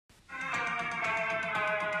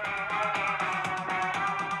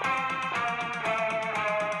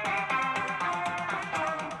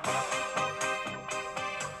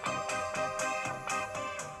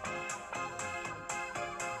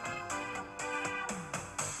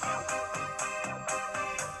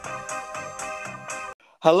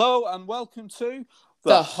Hello and welcome to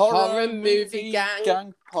the Horror Movie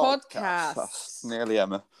Gang podcast. That's nearly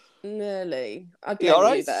Emma. Nearly. I You all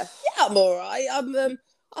right? there. Yeah, I'm all right.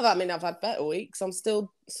 I've had better weeks. I'm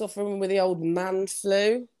still suffering with the old man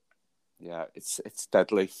flu. Yeah, it's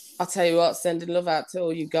deadly. I'll tell you what, sending love out to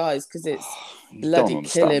all you guys because it's bloody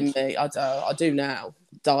killing me. I do now.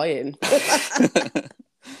 Dying.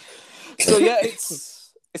 So yeah,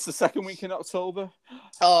 it's the second week in October.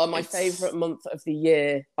 Oh, my favourite month of the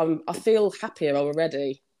year. I feel happier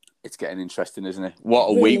already. It's getting interesting, isn't it? What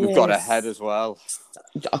a week we've got ahead as well.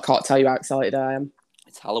 I can't tell you how excited I am.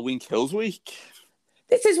 It's Halloween Kills Week.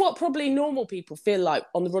 This is what probably normal people feel like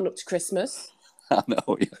on the run up to Christmas. I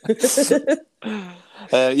know,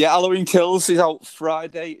 yeah. Halloween Kills is out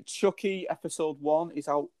Friday. Chucky episode 1 is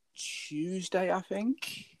out Tuesday, I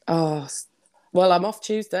think. Oh, well, I'm off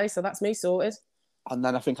Tuesday, so that's me sorted. And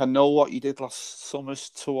then I think I know what you did last summer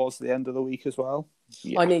towards the end of the week as well.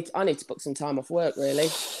 Yeah. I need to book some time off work, really.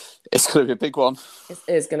 It's going to be a big one. It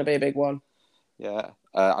is going to be a big one. Yeah.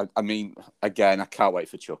 I mean, again, I can't wait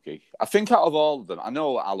for Chucky. I think out of all of them, I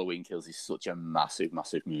know Halloween Kills is such a massive,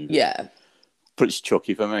 massive movie. Yeah. But it's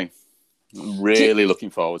Chucky for me. I'm really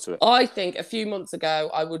looking forward to it. I think a few months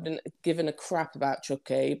ago, I wouldn't have given a crap about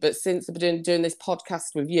Chucky. But since I've been doing this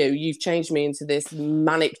podcast with you, you've changed me into this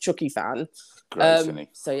manic Chucky fan. Great, isn't he?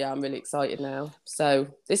 So yeah, I'm really excited now. So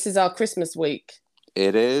this is our Christmas week.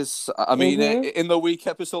 It is. I mean, in the week,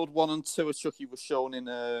 episode 1 and 2 of Chucky was shown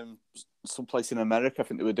in someplace in America. I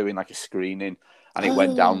think they were doing like a screening, and it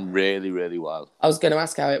went down really, really well. I was going to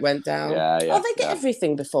ask how it went down. Yeah. Oh, they get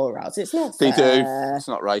everything before us. It's not fair. They do. It's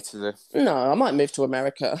not right, is it? No, I might move to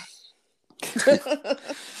America.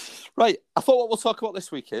 Right. I thought what we'll talk about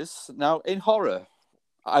this week is, now, in horror,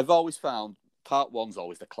 I've always found part 1's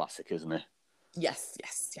always the classic, isn't it? Yes.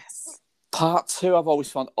 Part 2, I've always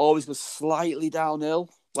found, always goes slightly downhill.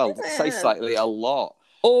 Well, say slightly, a lot.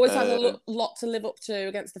 Always has a lot to live up to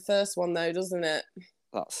against the first one, though, doesn't it?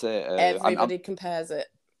 That's it. Everybody compares it.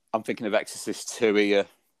 I'm thinking of Exorcist 2 here.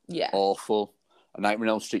 Yeah. Awful. A Nightmare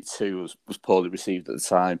on Elm Street 2 was poorly received at the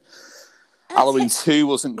time. Halloween 2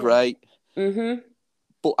 wasn't great. Mm-hmm.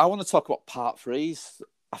 But I want to talk about part 3s.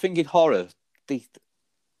 I think in horror, there's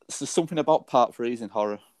something about part 3s in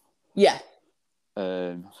horror. Yeah.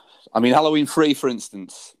 I mean, Halloween 3, for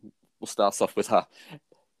instance, we'll start off with that.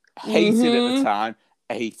 Hated at the time.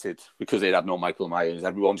 Hated because it had no Michael Myers.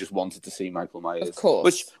 Everyone just wanted to see Michael Myers. Of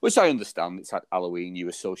course. Which I understand. It's at Halloween. You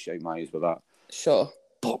associate Myers with that. Sure.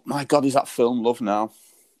 But my God, is that film loved now?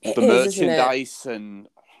 The merchandise, and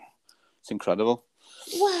it's incredible.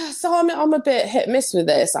 Well, so I'm a bit hit and miss with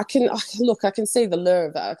this. I can see the lure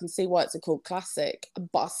of it. I can see why it's a cult classic,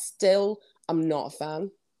 but still, I'm not a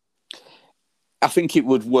fan. I think it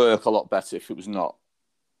would work a lot better if it was not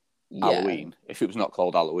Halloween. If it was not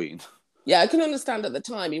called Halloween. Yeah, I can understand at the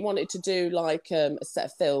time he wanted to do like a set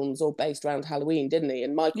of films all based around Halloween, didn't he?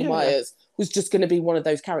 And Michael Myers was just going to be one of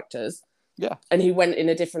those characters. Yeah. And he went in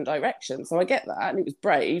a different direction. So I get that. And it was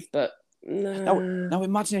brave, but no. Now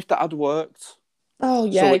imagine if that had worked. Oh,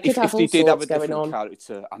 yeah. So you could have all did have a going different on.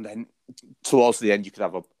 character, and then towards the end you could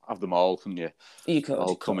have them all, couldn't you? You could.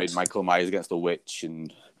 All come in, Michael Myers against the witch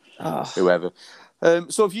and whoever.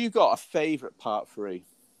 So have you got a favourite part 3?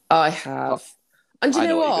 I have. And do you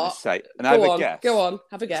know what? You're going to say. And I have a guess. Go on,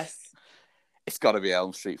 have a guess. It's got to be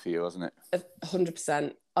Elm Street for you, hasn't it?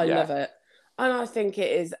 100%. I love it. And I think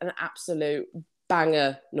it is an absolute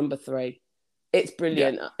banger, number 3. It's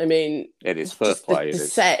brilliant. Yeah. I mean... It is first play. The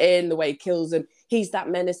setting, the way he kills him. He's that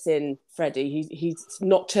menacing Freddy. He's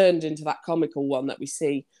not turned into that comical one that we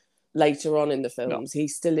see later on in the films. No. He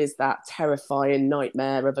still is that terrifying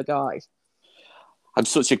nightmare of a guy. And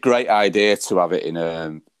such a great idea to have it in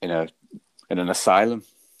an asylum.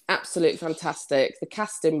 Absolutely fantastic. The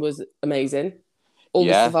casting was amazing. All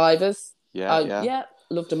the survivors. Yeah,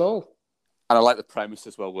 loved them all. And I like the premise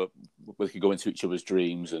as well, where we could go into each other's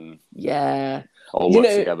dreams and all work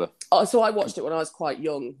together. So I watched it when I was quite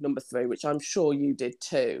young, number 3, which I'm sure you did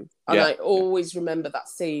too. And I always remember that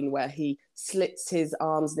scene where he slits his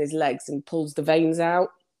arms and his legs and pulls the veins out.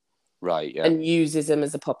 Right, yeah. And uses them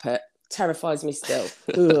as a puppet. Terrifies me still.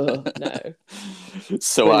 Ugh, no.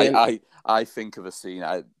 So I think of a scene.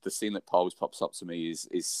 The scene that always pops up to me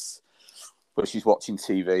is where she's watching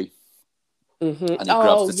TV, and he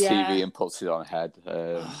grabs the TV and puts it on her head.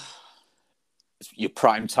 It's your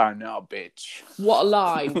prime time now, bitch. What a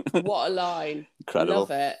line! What a line! Incredible.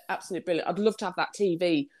 Love it. Absolutely brilliant. I'd love to have that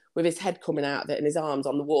TV with his head coming out of it and his arms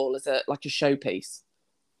on the wall as a showpiece.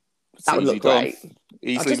 That would look great.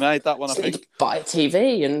 Easily made, that one, I think. Buy a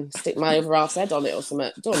TV and stick my other half's head on it or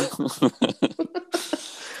something. Done.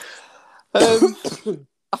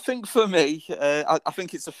 I think for me, I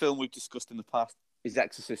think it's a film we've discussed in the past. Is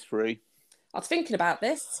Exorcist 3? I was thinking about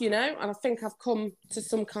this, and I think I've come to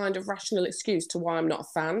some kind of rational excuse to why I'm not a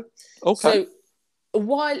fan. Okay. So,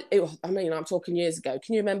 I'm talking years ago.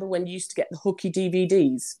 Can you remember when you used to get the hooky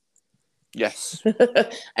DVDs? Yes.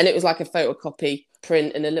 And it was like a photocopy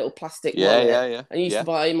print in a little plastic wallet. Yeah. And you used to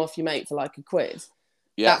buy them off your mate for like £1.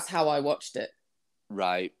 Yeah. That's how I watched it.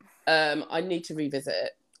 Right. I need to revisit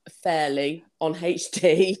it fairly on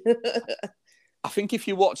HD. I think if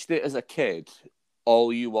you watched it as a kid,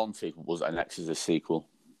 all you wanted was an Exorcist sequel.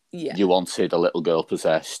 Yeah. You wanted a little girl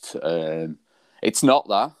possessed. It's not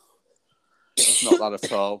that. It's not that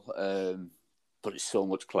at all. But it's so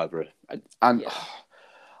much cleverer. And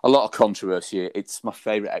a lot of controversy. It's my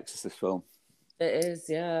favourite Exorcist film. It is,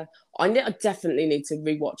 yeah. I definitely need to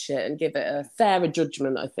rewatch it and give it a fairer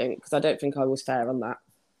judgment, I think, because I don't think I was fair on that.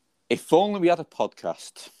 If only we had a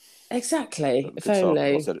podcast. Exactly. If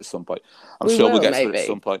only. We'll at some point. I'm sure we'll get to it at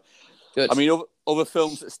some point. Good. I mean, other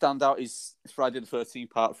films that stand out is Friday the 13th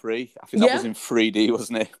Part 3. I think that was in 3D,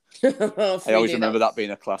 wasn't it? 3D, I always remember that being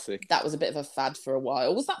a classic. That was a bit of a fad for a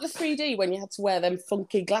while. Was that the 3D when you had to wear them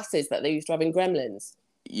funky glasses that they used to have in Gremlins?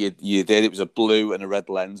 You did. It was a blue and a red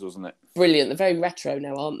lens, wasn't it? Brilliant. They're very retro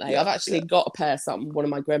now, aren't they? Yeah, I've actually got a pair of one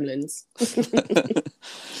of my Gremlins.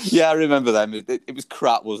 Yeah, I remember them. It was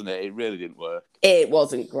crap, wasn't it? It really didn't work. It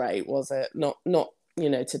wasn't great, was it? Not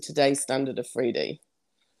to today's standard of 3D.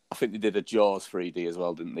 I think they did a Jaws 3D as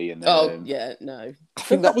well, didn't they? And, no. I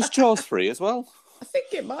think that was Jaws 3 as well. I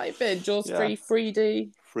think it might have been Jaws 3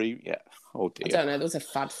 3D. Yeah. Oh dear. I don't know. There was a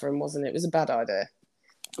fad for him, wasn't it? It was a bad idea.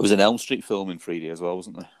 There was an Elm Street film in 3D as well,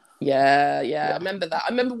 wasn't there? Yeah. I remember that. I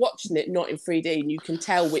remember watching it not in 3D, and you can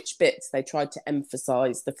tell which bits they tried to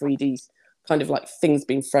emphasise the 3D kind of like things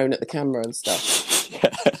being thrown at the camera and stuff.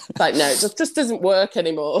 Like, no, it just doesn't work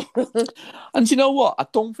anymore. And you know what? I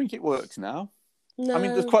don't think it works now. No. I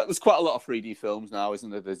mean, there's quite a lot of 3D films now, isn't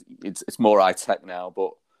there? It's more high tech now,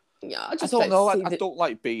 but yeah, I don't know. I don't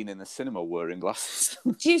like being in the cinema wearing glasses.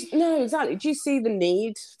 No, exactly. Do you see the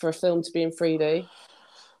need for a film to be in 3D?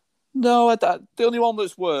 No, the only one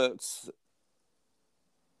that's worked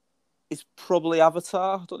is probably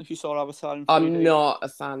Avatar. I don't know if you saw Avatar in 3D. I'm not a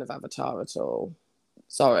fan of Avatar at all.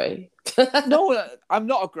 Sorry. No, I'm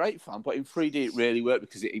not a great fan, but in 3D it really worked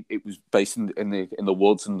because it was based in the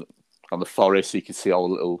woods and on the forest, so you could see all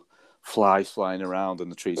the little flies flying around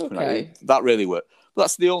and the trees coming out. That really worked. But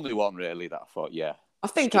that's the only one really that I thought, I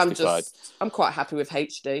think I'm quite happy with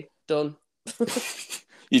HD. Done.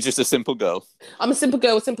 You're just a simple girl. I'm a simple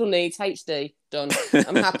girl with simple needs. HD. Done.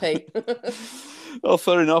 I'm happy. Well,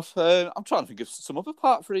 fair enough. I'm trying to think of some other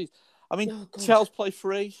Part 3. I mean, Child's Play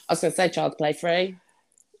 3. I was going to say Child's Play 3.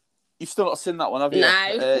 You've still not seen that one, have you? No.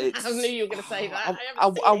 I knew you were going to say that.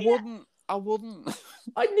 I wouldn't.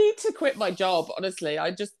 I need to quit my job, honestly.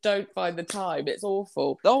 I just don't find the time. It's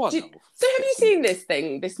awful. No, I know. So have you seen this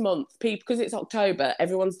thing this month? Because it's October,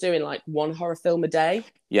 everyone's doing like one horror film a day.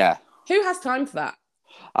 Yeah. Who has time for that?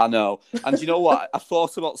 I know. And you know what? I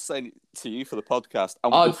thought about saying it to you for the podcast. I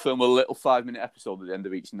would film a little 5-minute episode at the end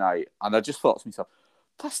of each night. And I just thought to myself,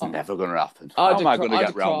 that's never going to happen. How am I going to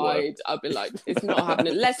get round work? I'd be like, it's not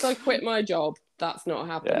happening. Unless I quit my job, that's not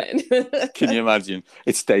happening. Yeah. Can you imagine?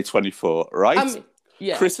 It's day 24, right?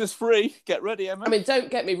 Yeah. Christmas free. Get ready, Emma. I mean,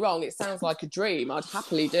 don't get me wrong. It sounds like a dream. I'd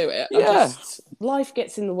happily do it. Yeah. Life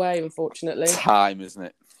gets in the way, unfortunately. Time, isn't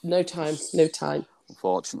it? No time.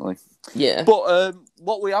 Unfortunately. Yeah. But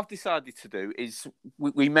what we have decided to do is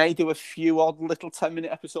we may do a few odd little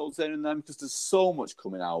 10-minute episodes there and then because there's so much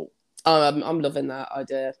coming out. I'm loving that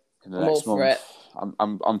idea. I'm all for it.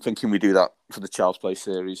 I'm thinking we do that for the Child's Play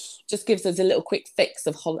series. Just gives us a little quick fix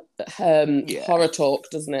of horror talk,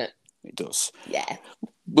 doesn't it? It does. Yeah.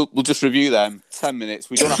 We'll just review them. 10 minutes.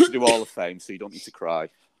 We don't have to do Hall of Fame, so you don't need to cry.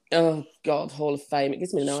 Oh, God, Hall of Fame. It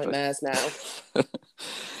gives me nightmares now.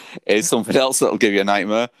 Here's something else that'll give you a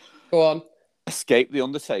nightmare. Go on. Escape the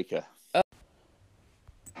Undertaker.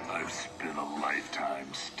 I've spent a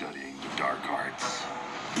lifetime studying the dark arts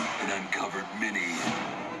and uncovered many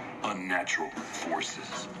unnatural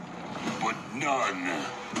forces, but none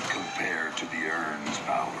compared to the Urn's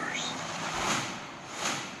powers.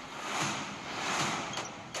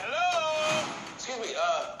 Hello? Excuse me,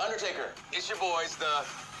 Undertaker. It's your boys, the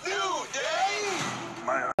New Day.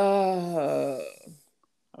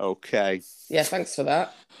 Okay. Yeah, thanks for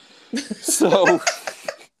that. So,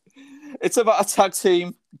 it's about a tag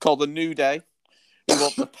team called the New Day who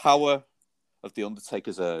want the power of the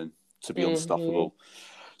Undertaker's urn to be unstoppable.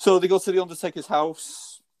 So they go to the Undertaker's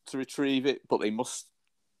house to retrieve it, but they must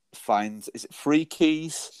find, 3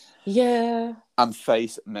 keys? Yeah. And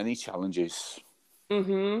face many challenges.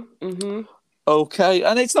 Okay,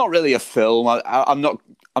 and it's not really a film. I'm not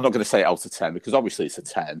going to say out of 10 because obviously it's a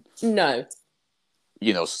 10. No.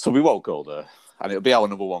 So we won't go there, and it'll be our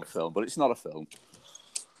number one film, but it's not a film.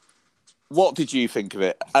 What did you think of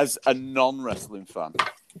it as a non-wrestling fan?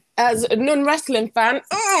 As a non-wrestling fan,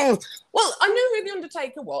 well, I knew who the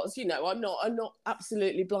Undertaker was. I'm not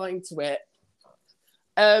absolutely blind to it.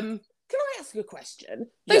 Can I ask you a question?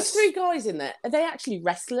 Those three guys in there, are they actually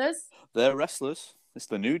wrestlers? They're wrestlers. It's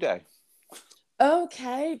the New Day.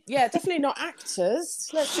 Okay, yeah, definitely not actors.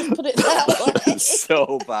 Let's just put it that way.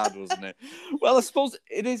 So bad, wasn't it? Well, I suppose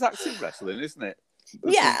it is actually wrestling, isn't it?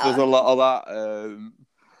 There's a lot of that.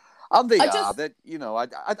 And they are.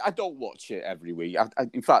 I don't watch it every week.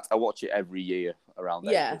 In fact, I watch it every year around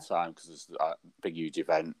April time because it's a big, huge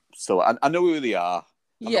event. So I know who they are.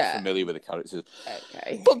 I'm not familiar with the characters.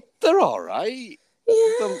 Okay. But they're all right.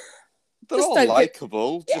 Yeah. They're all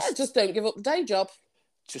likeable. Just don't give up the day job.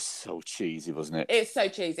 Just so cheesy, wasn't it? It's so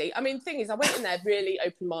cheesy. I mean, the thing is, I went in there really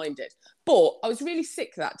open-minded. But I was really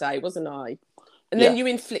sick that day, wasn't I? And then you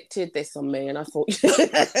inflicted this on me, and I thought, well,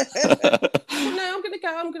 no,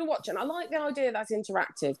 I'm going to watch it. And I like the idea that's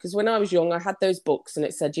interactive, because when I was young, I had those books, and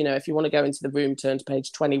it said, if you want to go into the room, turn to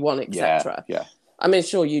page 21, etc. Yeah. I mean,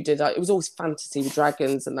 sure you did. It was always fantasy with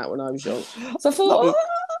dragons and that when I was young. So I thought, I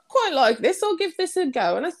quite like this. I'll give this a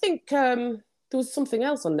go. And I think there was something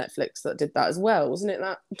else on Netflix that did that as well. Wasn't it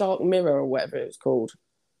that Dark Mirror or whatever it was called?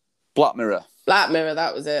 Black Mirror. Black Mirror,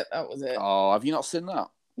 that was it. Oh, have you not seen that?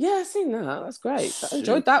 Yeah, I've seen that. That's great. I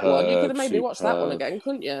enjoyed that one. You could have made me watch that one again,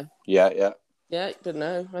 couldn't you? Yeah. Yeah, didn't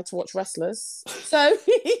know. I had to watch wrestlers. So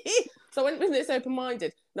I went with this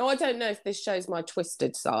open-minded. No, I don't know if this shows my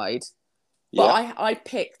twisted side, but I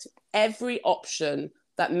picked every option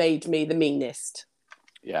that made me the meanest.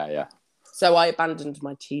 Yeah. So I abandoned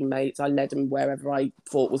my teammates. I led them wherever I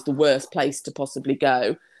thought was the worst place to possibly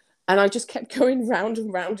go. And I just kept going round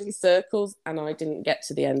and round in circles, and I didn't get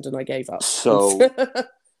to the end, and I gave up. So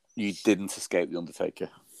you didn't escape the Undertaker?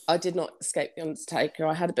 I did not escape the Undertaker.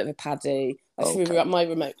 I had a bit of a paddy. I threw my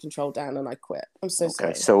remote control down and I quit. I'm so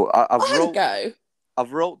sorry. So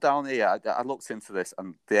I've wrote down here, I looked into this,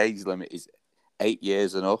 and the age limit is 8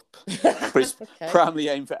 years and up. But it's primarily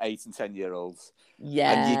aimed for 8 and 10-year-olds.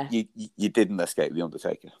 Yeah. And you didn't escape the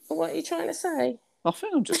Undertaker. Well, what are you trying to say? Nothing.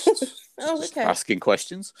 I'm just, asking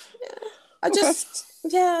questions. Yeah. I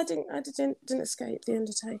didn't escape the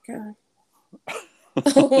Undertaker.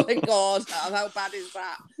 Oh my God, how bad is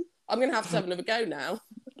that? I'm going to have another go now.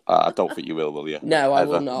 I don't think you will you? No, I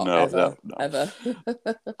will not. No. Ever.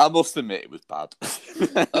 I must admit it was bad.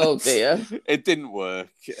 Oh dear. It didn't work.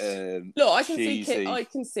 Look, I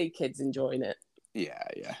can see kids enjoying it. Yeah.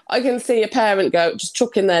 I can see a parent just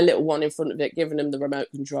chucking their little one in front of it, giving them the remote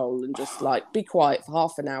control, and just be quiet for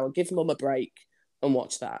half an hour, give mum a break, and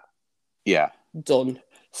watch that. Yeah. Done.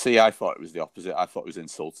 See, I thought it was the opposite. I thought it was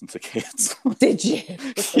insulting to kids. Did you?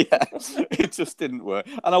 Yeah, it just didn't work.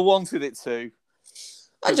 And I wanted it to.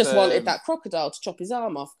 I just wanted that crocodile to chop his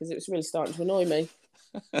arm off because it was really starting to annoy me.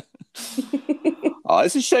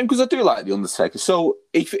 It's a shame because I do like The Undertaker. So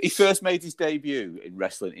he first made his debut in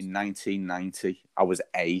wrestling in 1990. I was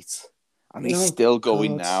 8. And he's still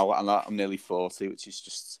going now. And I'm nearly 40, which is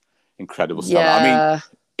just incredible. Yeah. I mean,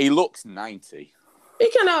 he looks 90. You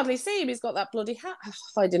can hardly see him. He's got that bloody hat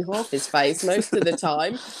hiding half his face most of the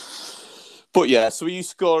time. But yeah, so were you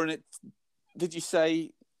scoring it? Did you say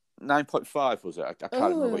 9.5? Was it? I can't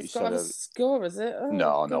remember what you said. It's got a score, is it? Oh,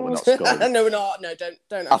 no, we're not scoring. No, we're not. No,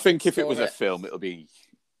 don't. I think if it was a film, it'll be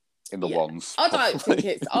in the ones. I don't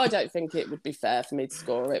think it would be fair for me to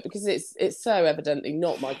score it because it's so evidently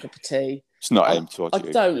not my cup of tea. It's not aimed towards you.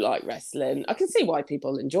 I don't like wrestling. I can see why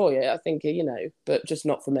people enjoy it. I think but just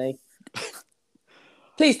not for me.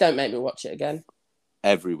 Please don't make me watch it again.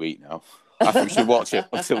 Every week now. I think we should watch it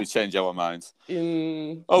until we change our minds.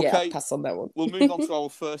 Okay. Yeah, pass on that one. We'll move on to our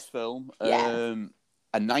first film. A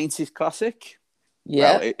 90s classic.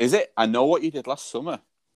 Yeah. Well, is it? I Know What You Did Last Summer.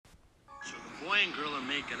 So the boy and girl are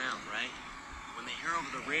making out, right? When they hear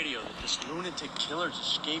over the radio that this lunatic killer's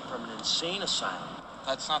escaped from an insane asylum.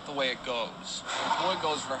 That's not the way it goes. The boy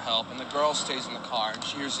goes for help, and the girl stays in the car, and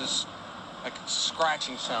she hears this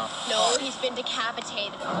scratching sound. No, he's been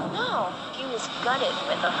decapitated. No, he was gutted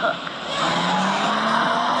with a hook.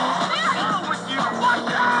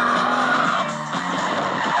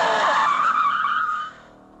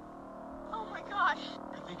 Oh my gosh.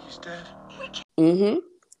 I think he's dead. Mm-hmm.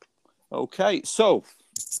 Okay, so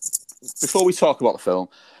before we talk about the film,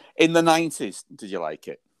 in the 90s, did you like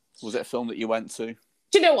it? Was it a film that you went to? Do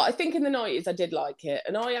you know what? I think in the 90s I did like it,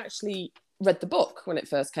 and I actually read the book when it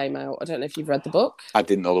first came out. I don't know if you've read the book. I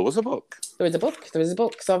didn't know there was a book. There is a book. There is a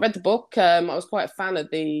book. So I read the book. I was quite a fan of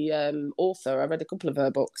the author. I read a couple of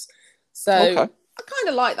her books. So I kind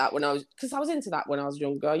of like that because I was into that when I was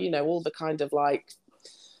younger. You know, all the kind of like,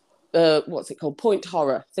 what's it called? Point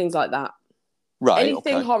horror, things like that. Right.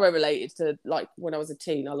 Anything horror related to like when I was a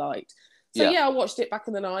teen, I liked. So I watched it back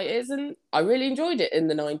in the 90s and I really enjoyed it in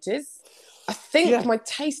the 90s. I think my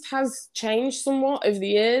taste has changed somewhat over the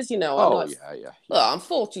years. You know, Look, I'm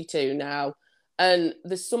 42 now. And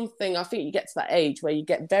there's something, I think you get to that age where you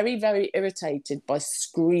get very, very irritated by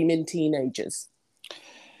screaming teenagers.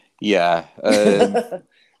 Yeah.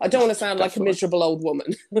 I don't want to sound like a miserable old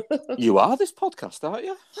woman. You are this podcast, aren't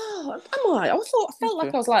you? Oh, am I? I felt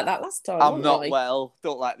like I was like that last time. I'm not well.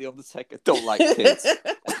 Don't like The Undertaker. Don't like kids.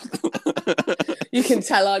 You can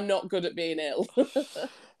tell I'm not good at being ill.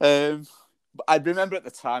 But I remember at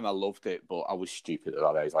the time I loved it, but I was stupid at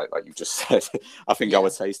that age, like you just said. I think our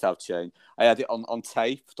taste have changed. I had it on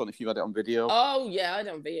tape. Don't know if you had it on video. Oh yeah, I had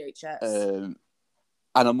it on VHS.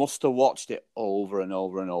 And I must have watched it over and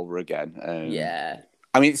over and over again. Yeah.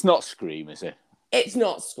 I mean, it's not Scream, is it? It's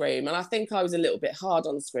not Scream, and I think I was a little bit hard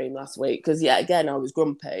on Scream last week because, again, I was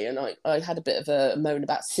grumpy and I had a bit of a moan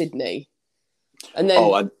about Sydney. And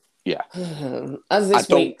then, as this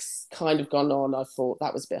week's kind of gone on, I thought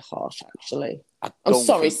that was a bit harsh, actually. I'm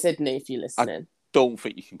sorry, Sydney, if you're listening. I don't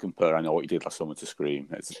think you can compare I Know What You Did Last Summer to Scream.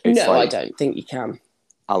 No, I don't think you can.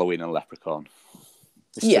 Halloween and Leprechaun.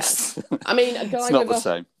 Yes. I mean, it's not the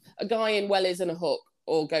same. A guy in Wellies and a Hook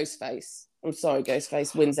or Ghostface. I'm sorry,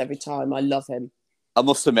 Ghostface wins every time. I love him. I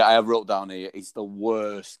must admit, I have wrote down here, he's the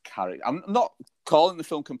worst character. I'm not calling the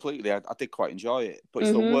film completely. I did quite enjoy it, but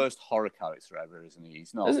he's the worst horror character ever, isn't he?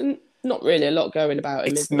 He's not. There's not really a lot going about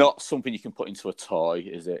him. It's not something you can put into a toy,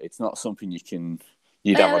 is it? It's not something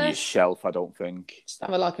you'd have on your shelf, I don't think. Just have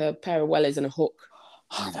like a pair of Wellies and a hook.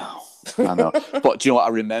 I know. But do you know what? I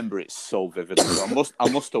remember it so vividly. I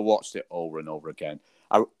must have watched it over and over again.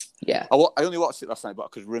 I only watched it last night, but I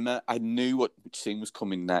could remember. I knew which scene was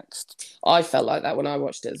coming next. I felt like that when I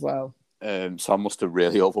watched it as well. So I must have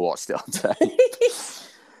really overwatched it on tape.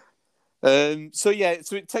 So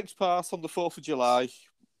it takes place on the 4th of July.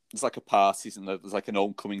 There's like a party, isn't there? There's like an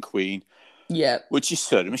homecoming queen. Yeah. Which is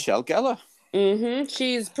Sarah Michelle Gellar. Mm-hmm.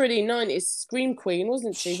 She's pretty 90s scream queen,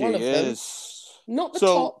 wasn't she? She one of them. Not the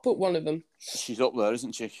top, but one of them. She's up there,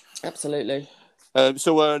 isn't she? Absolutely.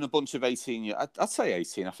 So we're in a bunch of 18 I'd say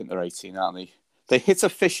 18. I think they're 18, aren't they? They hit a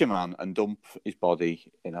fisherman and dump his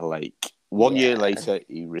body in a lake. 1 year later,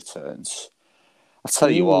 he returns. I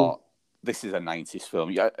tell you what, this is a 90s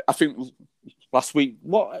film. I think last week,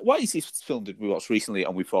 what is this film did we watch recently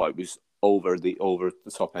and we thought it was over the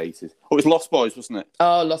top 80s? Oh, it was Lost Boys, wasn't it?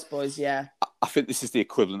 Oh, Lost Boys, yeah. I think this is the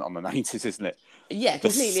equivalent on the 90s, isn't it? Yeah,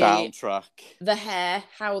 completely. The soundtrack. The hair,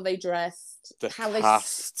 how they dressed. The how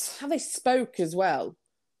cast. How they spoke as well.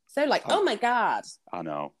 So oh my God. I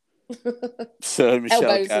know. Sarah Michelle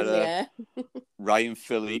Elbows Gellar, in the air. Ryan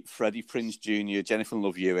Phillippe, Freddie Prinze Jr., Jennifer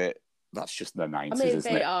Love Hewitt. That's just the 90s,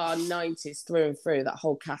 isn't it? They are 90s through and through, that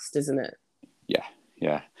whole cast, isn't it? Yeah.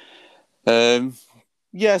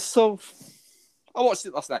 So I watched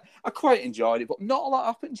it last night. I quite enjoyed it, but not a lot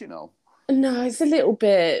happened, you know. No, it's a little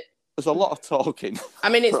bit... There's a lot of talking. I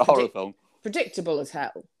mean, it's for a horror film. Predictable as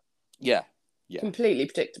hell. Yeah. Completely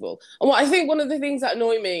predictable. And what I think one of the things that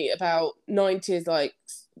annoy me about 90s, like,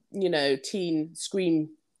 you know, teen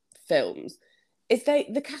scream films is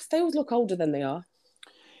the cast, they always look older than they are.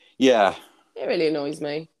 Yeah. It really annoys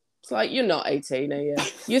me. It's like, you're not 18, are you?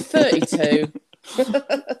 You're 32.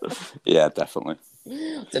 Yeah, definitely.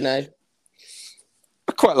 I don't know.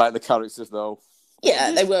 I quite like the characters, though.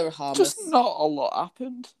 Yeah, they were harmless. Just not a lot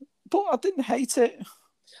happened, but I didn't hate it.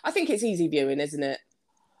 I think it's easy viewing, isn't it?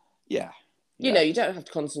 Yeah. You know, you don't have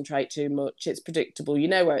to concentrate too much. It's predictable. You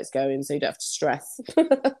know where it's going, so you don't have to stress.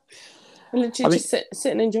 And literally just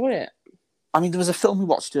sit and enjoy it. I mean, there was a film we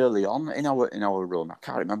watched early on in our run. I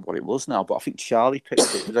can't remember what it was now, but I think Charlie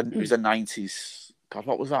picked it. It was a 90s... God,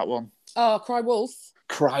 what was that one? Oh, Cry Wolf.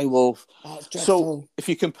 Cry Wolf. Oh, it's dreadful. So, if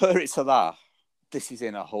you compare it to that, this is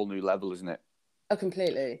in a whole new level, isn't it? Oh,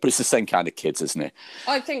 completely. But it's the same kind of kids, isn't it?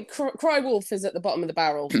 I think Cry Wolf is at the bottom of the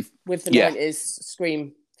barrel with the 90s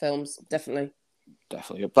Scream films, definitely.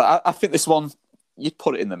 Definitely. But I think this one, you'd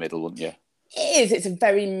put it in the middle, wouldn't you? It is. It's a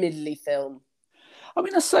very middly film. I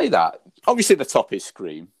mean, I say that. Obviously, the top is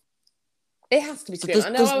Scream. It has to be Scream. I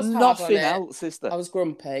know I was nothing else, is there? I was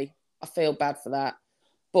grumpy. I feel bad for that.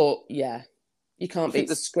 But, yeah, you can't beat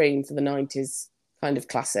the Scream for the 90s kind of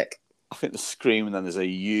classic. I think the Scream, and then there's a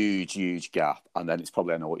huge, huge gap, and then it's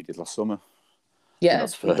probably I Know What You Did Last Summer. Yeah,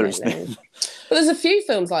 that's fair, isn't it? there's a few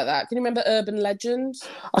films like that. Can you remember Urban Legend?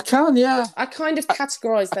 I can, yeah. I kind of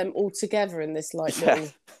categorise them all together in this little...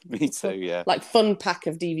 Me too, yeah. Fun pack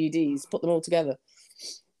of DVDs. Put them all together.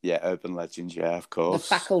 Yeah, Urban Legend, yeah, of course.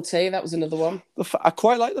 The Faculty, that was another one. I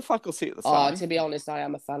quite like The Faculty at the time. Oh, to be honest, I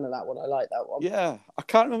am a fan of that one. I like that one. Yeah, I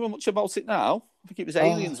can't remember much about it now. I think it was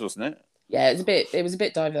Aliens, wasn't it? Yeah, it was a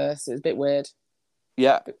bit diverse. It was a bit weird.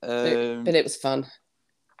 Yeah. But it was fun.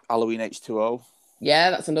 Halloween H2O. Yeah,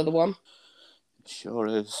 that's another one. Sure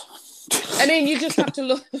is. I mean, you just have to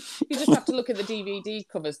look at the DVD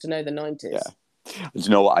covers to know the 90s. Yeah. Do you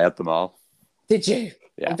know what? I had them all. Did you?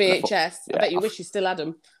 Yeah. On VHS? I bet you wish you still had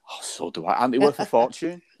them. Oh, so do I. Aren't they worth a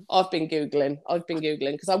fortune? I've been Googling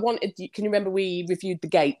because I wanted... Can you remember we reviewed The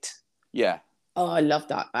Gate? Yeah. Oh, I loved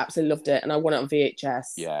that. I absolutely loved it. And I want it on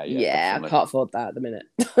VHS. Yeah, I can't afford that at the minute.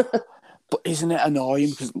 But isn't it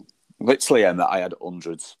annoying? Because literally, Emma, I had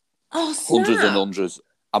hundreds. Oh, snap. Hundreds and hundreds.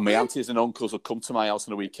 And my aunties and uncles would come to my house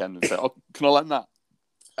on a weekend and say, "Oh, can I lend that?"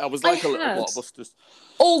 I was like a little blockbuster.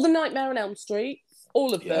 All the Nightmare on Elm Street,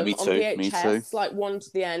 all of them me on too, VHS, me too. like one to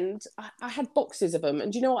the end. I had boxes of them,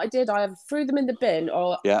 and do you know what I did? I either threw them in the bin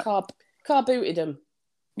or car booted them.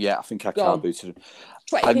 Yeah, I think I car booted them.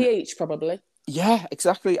 20p each, probably. Yeah,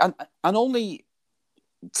 exactly. And only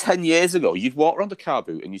 10 years ago, you'd walk around a car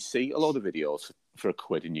boot and you see a load of videos for a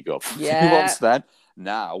quid, and you go, yeah. Who wants them?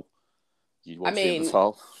 Now, you won't see them at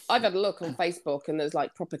all. I've had a look on Facebook, and there's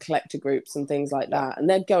like proper collector groups and things like that, and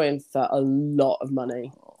they're going for a lot of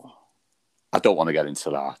money. I don't want to get into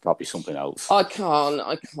that. That'll be something else. I can't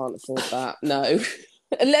afford that. No,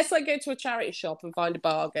 unless I go to a charity shop and find a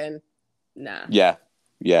bargain. Nah. Yeah.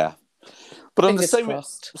 But on the same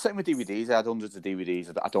with DVDs, I had hundreds of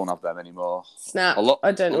DVDs. I don't have them anymore. Snap.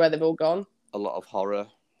 I don't know where they've all gone. A lot of horror.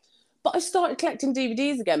 But I started collecting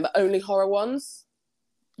DVDs again, but only horror ones.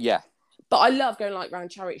 Yeah. But I love going around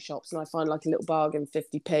charity shops, and I find like a little bargain,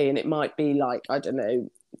 50p, and it might be like, I don't know,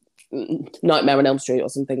 Nightmare on Elm Street or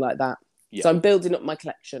something like that. Yeah. So I'm building up my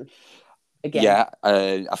collection again. Yeah,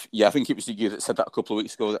 I think it was you that said that a couple of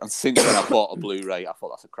weeks ago. And since then, I bought a Blu-ray. I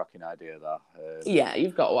thought that's a cracking idea. Yeah,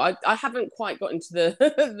 you've got. I haven't quite got into the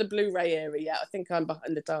the Blu-ray area yet. I think I'm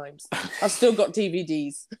behind the times. I've still got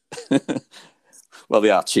DVDs. Well, they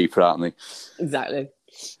are cheaper, aren't they? Exactly.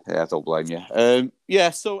 Yeah, I don't blame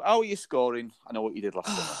you. So how are you scoring? I know what you did last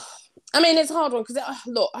time. I mean, it's a hard one because,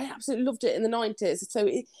 look, I absolutely loved it in the 90s. So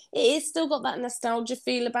it's still got that nostalgia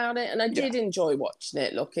feel about it. And I did enjoy watching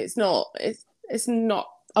it. Look, it's not,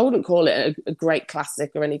 I wouldn't call it a great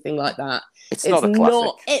classic or anything like that. It's not a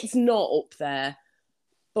classic. It's not up there,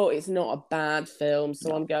 but it's not a bad film.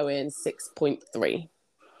 So I'm going 6.3.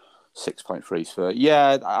 6.3 for...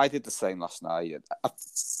 Yeah, I did the same last night. I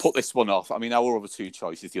put this one off. I mean, our other two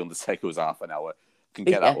choices, The Undertaker was half an hour. Can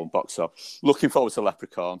get that one boxed up. Looking forward to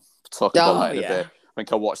Leprechaun. Talk about that in a bit. I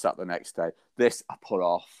think I watched that the next day. This I put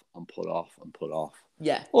off and put off and put off.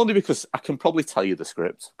 Yeah. Only because I can probably tell you the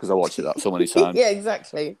script because I watched it that so many times. Yeah,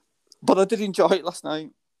 exactly. But I did enjoy it last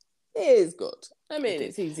night. It is good. I mean,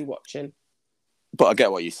 it's easy watching. But I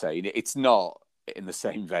get what you're saying. It's not in the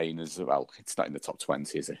same vein as, well, it's not in the top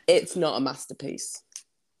 20, is it? It's not a masterpiece.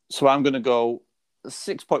 So I'm going to go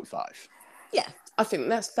 6.5. Yeah, I think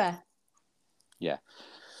that's fair. Yeah.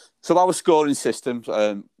 So our scoring system,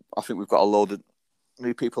 I think we've got a load of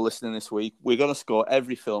new people listening this week. We're going to score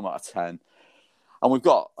every film out of 10. And we've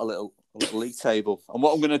got a little league table. And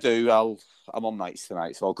what I'm going to do, I'm on nights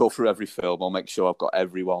tonight, so I'll go through every film. I'll make sure I've got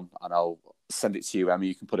everyone, and I'll send it to you, Emma.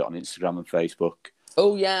 You can put it on Instagram and Facebook.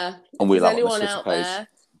 Oh, yeah. And we'll have anyone out there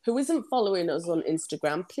who isn't following us on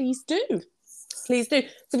Instagram, please do. Please do.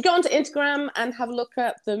 So go onto Instagram and have a look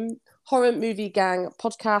at the Horror Movie Gang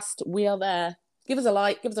podcast. We are there. Give us a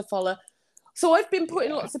like, give us a follow. So I've been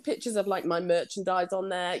putting lots of pictures of like my merchandise on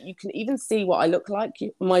there. You can even see what I look like.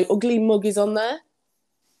 My ugly mug is on there.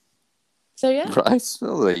 So yeah. Right.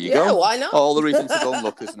 Well, there you go. Yeah, why not? All the reason to go and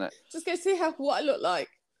look, isn't it? Just go see what I look like.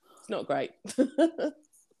 It's not great.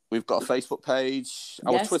 We've got a Facebook page,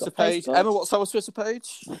 our Twitter page. Facebook. Emma, what's our Twitter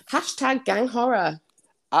page? # Gang Horror.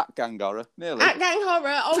 At Gang Horror, nearly. At Gang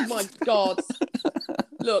Horror. Oh my God.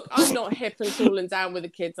 Look, I'm not hip and cool and down with the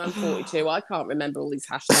kids. I'm 42. I can't remember all these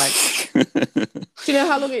hashtags. Do you know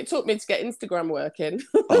how long it took me to get Instagram working?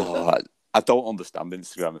 I don't understand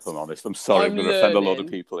Instagram, if I'm honest. I'm sorry, I'm going to offend a lot of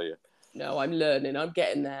people here. No, I'm learning. I'm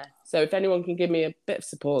getting there. So if anyone can give me a bit of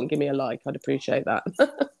support and give me a like, I'd appreciate that.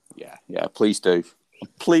 Yeah, please do.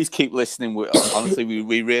 Please keep listening. Honestly,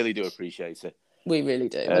 we really do appreciate it. We really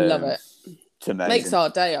do. I love it. It's amazing. Makes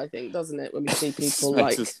our day, I think, doesn't it, when we see people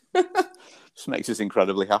like... Just makes us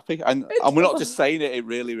incredibly happy. And we're not just saying it, it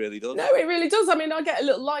really, really does. No, it really does. I mean, I get a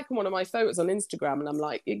little like on one of my photos on Instagram and I'm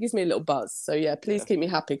like, it gives me a little buzz. So yeah, please keep me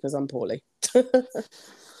happy because I'm poorly.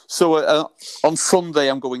 So on Sunday,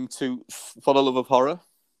 I'm going to For the Love of Horror.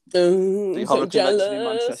 The horror convention in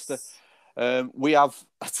Manchester. We have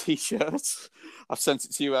a T-shirt. I've sent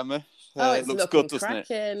it to you, Emma. It looks good,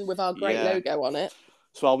 doesn't it? With our great logo on it.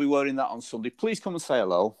 So I'll be wearing that on Sunday. Please come and say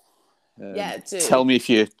hello. Do. Tell me if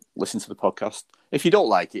you listen to the podcast. If you don't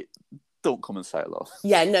like it, don't come and say hello.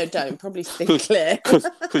 Yeah, no, don't. Probably stay clear.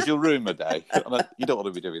 Because you'll ruin my day. You don't want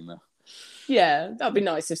to be doing that. Yeah, that'd be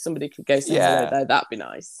nice if somebody could go say hello, though. That'd be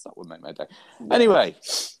nice. That would make my day. Anyway,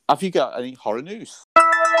 have you got any horror news?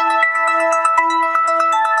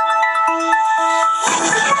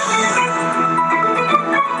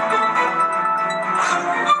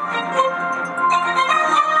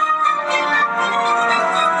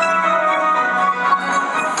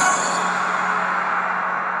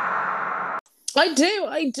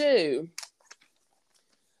 I do.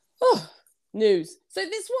 Oh, news. So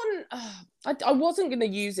this one, I wasn't going to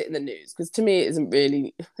use it in the news because to me it isn't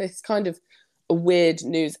really, it's kind of a weird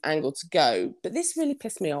news angle to go. But this really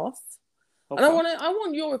pissed me off. Okay. And I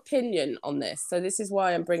want your opinion on this. So this is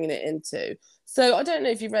why I'm bringing it into. So I don't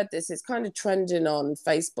know if you read this. It's kind of trending on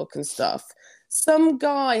Facebook and stuff. Some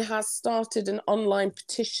guy has started an online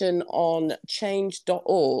petition on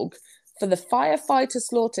change.org for the firefighter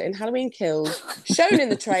slaughter in Halloween Kills, shown in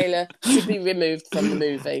the trailer, to be removed from the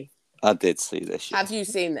movie. I did see this. Yeah. Have you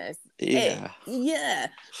seen this? Yeah. Yeah.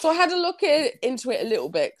 So I had a look into it a little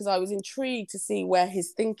bit because I was intrigued to see where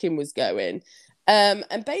his thinking was going. And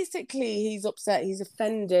basically, he's upset. He's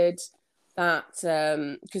offended that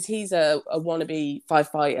because he's a wannabe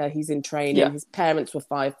firefighter. He's in training. Yeah. His parents were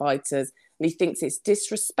firefighters. And he thinks it's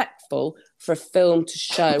disrespectful for a film to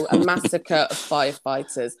show a massacre of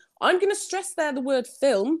firefighters. I'm going to stress there the word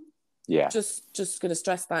film. Yeah. Just going to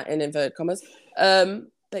stress that in inverted commas.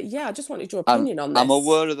 But yeah, I just wanted your opinion on this. I'm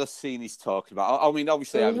aware of the scene he's talking about. I mean,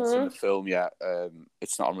 obviously, I haven't seen the film yet.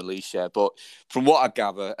 It's not on release yet. But from what I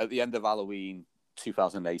gather, at the end of Halloween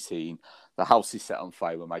 2018, the house is set on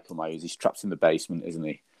fire with Michael Myers. He's trapped in the basement, isn't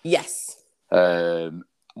he? Yes.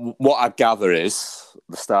 What I gather is,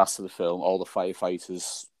 the start of the film, all the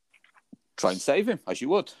firefighters try and save him, as you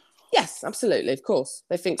would. Yes, absolutely, of course.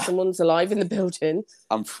 They think someone's alive in the building.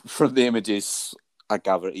 And from the images, I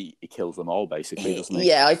gather he kills them all, basically, doesn't he?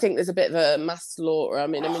 Yeah, I think there's a bit of a mass slaughter. I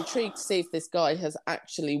mean, I'm intrigued to see if this guy has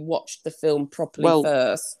actually watched the film properly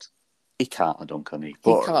first. He can't have done, can he?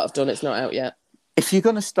 He can't have done. It's not out yet. If you're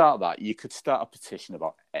going to start that, you could start a petition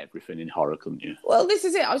about everything in horror, couldn't you? Well, this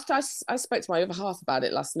is it. I spoke to my other half about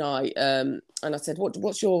it last night, and I said,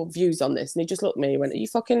 what's your views on this? And he just looked at me and went, are you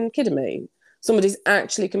fucking kidding me? Somebody's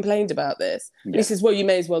actually complained about this. Yeah. He says, well, you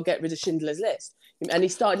may as well get rid of Schindler's List. And he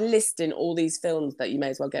started listing all these films that you may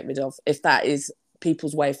as well get rid of, if that is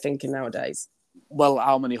people's way of thinking nowadays. Well,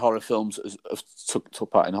 how many horror films have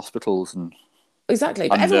took part in hospitals and...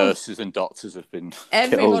 Exactly. And nurses and doctors have been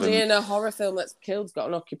Everybody in a horror film that's killed's got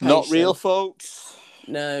an occupation. Not real, folks.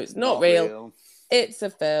 No, it's not real. It's a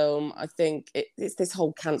film. I think it's this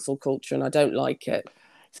whole cancel culture, and I don't like it.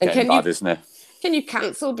 It's getting bad, isn't it? Can you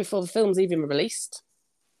cancel before the film's even released?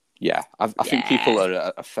 Yeah, I think people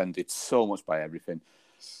are offended so much by everything.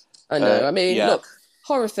 I know. I mean, look,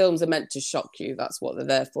 horror films are meant to shock you. That's what they're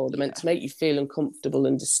there for. They're meant to make you feel uncomfortable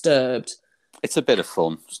and disturbed. It's a bit of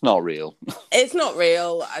fun. It's not real. It's not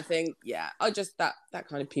real, I think. Yeah, that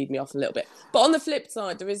kind of peed me off a little bit. But on the flip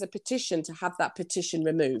side, there is a petition to have that petition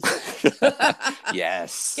removed.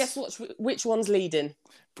 Yes. Guess which one's leading?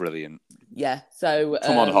 Brilliant. Yeah, so...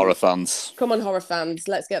 Come on, horror fans. Come on, horror fans.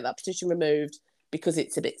 Let's get that petition removed because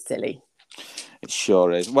it's a bit silly. It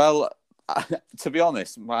sure is. Well, to be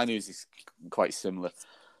honest, my news is quite similar.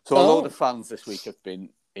 So a load of fans this week have been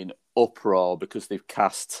in uproar because they've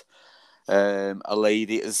cast... a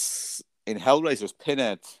lady in Hellraiser as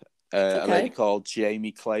Pinhead, a lady called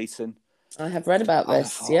Jamie Clayton. I have read about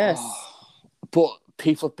this, yes. But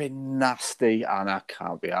people have been nasty, and I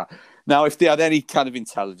can't be out. Now, if they had any kind of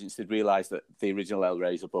intelligence, they'd realise that the original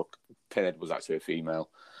Hellraiser book, Pinhead was actually a female.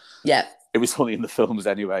 Yeah. It was funny in the films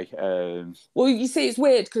anyway. Well, you see, it's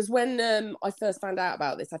weird because when I first found out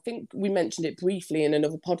about this, I think we mentioned it briefly in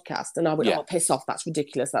another podcast, and I went, oh, piss off, that's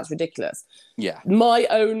ridiculous. Yeah. My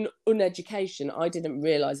own uneducation, I didn't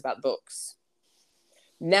realise about the books.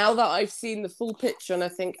 Now that I've seen the full picture, and I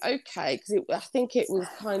think, okay, because I think it was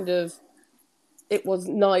kind of, it was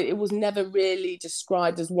never really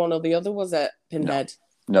described as one or the other, was it, Pinhead?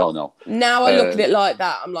 No. Now I look at it like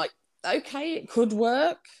that, I'm like, okay, it could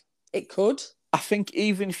work. It could. I think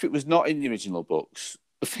even if it was not in the original books,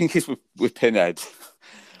 the thing is with Pinhead,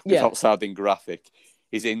 without sounding graphic,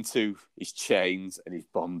 he's into his chains and his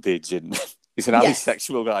bondage, and he's an highly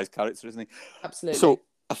sexualized character, isn't he? Absolutely. So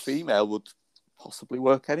a female would possibly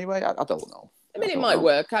work anyway. I don't know. I mean, it might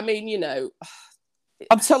work. I mean,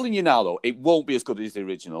 I'm telling you now, though, it won't be as good as the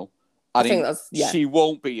original. I think she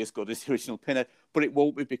won't be as good as the original Pinhead, but it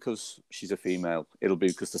won't be because she's a female. It'll be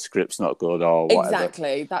because the script's not good or whatever.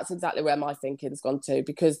 Exactly. That's exactly where my thinking's gone to,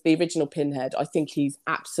 because the original Pinhead, I think he's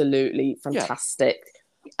absolutely fantastic.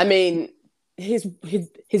 Yeah. I mean, his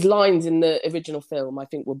lines in the original film, I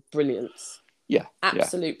think, were brilliant. Yeah.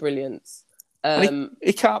 Absolute brilliance.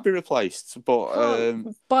 He can't be replaced, but...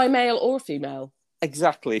 by a male or a female.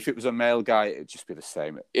 Exactly. If it was a male guy, it'd just be the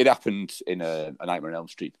same. It happened in a Nightmare on Elm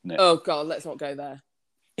Street, didn't it? Oh, God, let's not go there.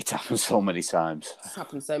 It's happened so many times. It's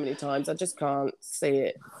happened so many times. I just can't see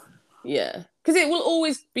it. Yeah. Because it will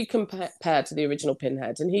always be compared to the original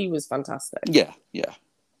Pinhead, and he was fantastic. Yeah.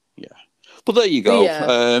 But there you go.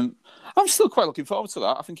 Yeah. I'm still quite looking forward to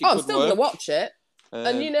that. I think I'm still going to watch it.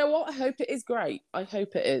 And you know what? I hope it is great. I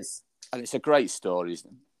hope it is. And it's a great story,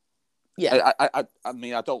 isn't it? Yeah. I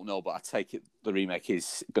mean, I don't know, but I take it the remake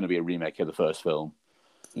is going to be a remake of the first film.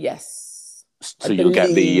 Yes. So you'll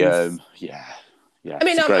get the... yeah. I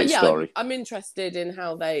mean, it's a great story. I'm interested in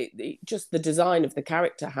how just the design of the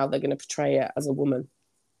character, how they're going to portray it as a woman.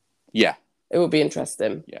 Yeah. It will be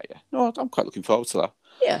interesting. Yeah. No, I'm quite looking forward to that.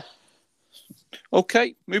 Yeah.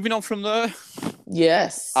 Okay, moving on from there.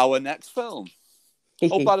 Yes. Our next film.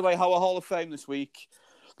 Oh, by the way, our Hall of Fame this week.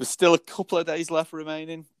 There's still a couple of days left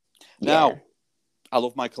remaining. Now, I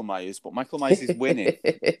love Michael Myers, but Michael Myers is winning.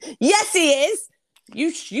 Yes, he is.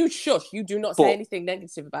 You shush. You do not say anything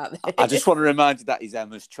negative about this. I just want to remind you that is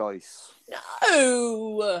Emma's choice.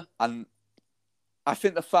 No. And I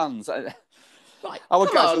think the fans... Right, our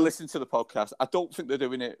guys who listen to the podcast, I don't think they're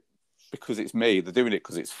doing it because it's me. They're doing it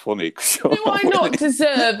because it's funny. Do I not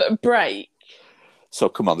deserve a break? So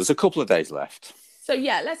come on, there's a couple of days left. So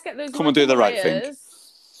yeah, let's get those. Come and do the right thing.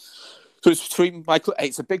 So it's between Michael.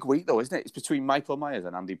 It's a big week though, isn't it? It's between Michael Myers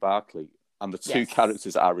and Andy Barclay, and the two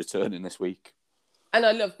characters that are returning this week. And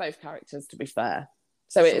I love both characters, to be fair.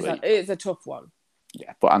 So it is a tough one.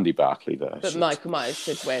 Yeah, but Andy Barclay there. But Michael Myers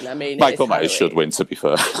should win. I mean, Michael Myers should win, to be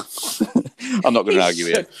fair. I'm not going to argue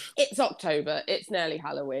it. It's October. It's nearly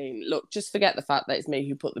Halloween. Look, just forget the fact that it's me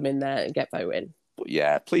who put them in there and get voting. But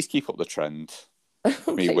yeah, please keep up the trend.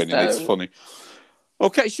 Me winning, it's funny.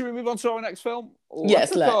 Okay, should we move on to our next film?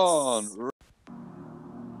 Yes, let's.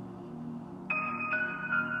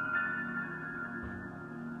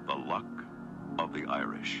 The luck of the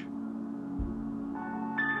Irish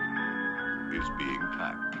is being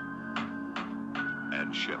packed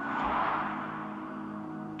and shipped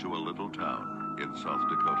to a little town in South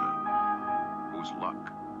Dakota whose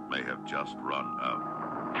luck may have just run out.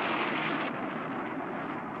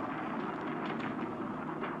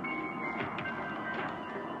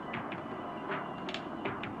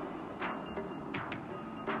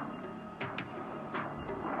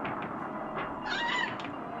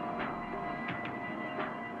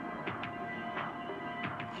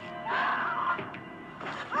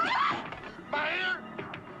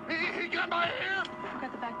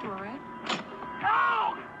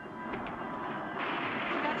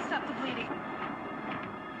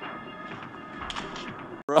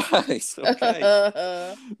 Right,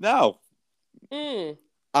 okay. Now,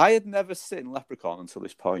 I had never seen Leprechaun until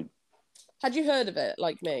this point. Had you heard of it,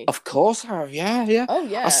 like me? Of course I have, yeah. Oh,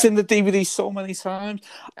 yeah. I've seen the DVD so many times.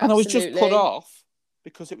 And I was just put off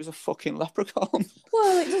because it was a fucking leprechaun.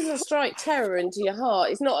 Well, it doesn't strike terror into your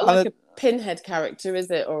heart. It's not like a Pinhead character, is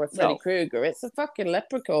it? Or a Freddy Krueger. It's a fucking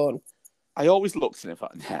leprechaun. I always looked at it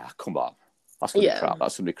and thought, come on. That's going to be crap.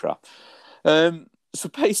 That's going to be crap. So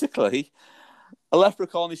basically... a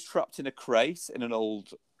leprechaun is trapped in a crate in an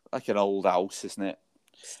old house, isn't it?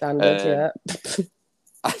 Standard,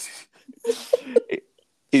 yeah.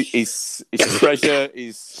 His treasure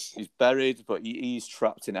is buried, but he's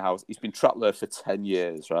trapped in a house. He's been trapped there for 10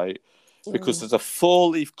 years, right? Because there's a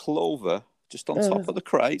 4-leaf clover just on top of the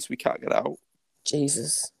crates. We can't get out.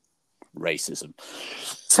 Jesus. Racism.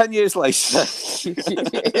 10 years later.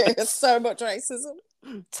 So much racism.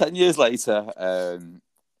 10 years later,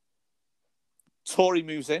 Tori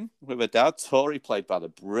moves in with her dad. Tori, played by the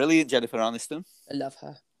brilliant Jennifer Aniston. I love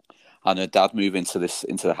her. And her dad move into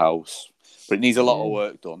the house, but it needs a lot of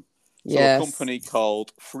work done. So a company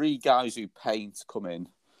called Three Guys Who Paint come in.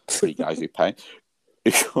 Three Guys Who Paint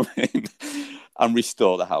who come in and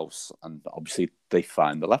restore the house, and obviously they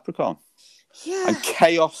find the leprechaun. Yeah. And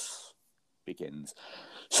chaos begins.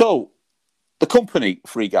 So the company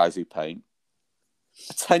Three Guys Who Paint,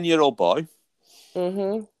 a 10-year-old boy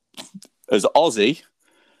Mm-hmm. As Ozzy,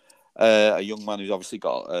 a young man who's obviously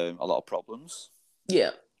got a lot of problems.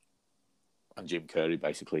 Yeah. And Jim Carrey,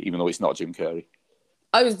 basically, even though it's not Jim Carrey.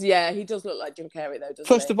 He does look like Jim Carrey, though, doesn't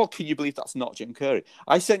First he? of all, can you believe that's not Jim Carrey?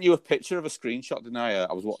 I sent you a picture of a screenshot, didn't I?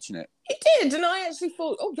 I was watching it. He did, and I actually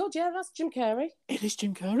thought, oh, God, yeah, that's Jim Carrey. It is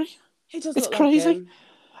Jim Carrey. He does it's look crazy. like him.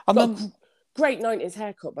 And got then, a great 90s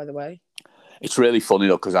haircut, by the way. It's really funny,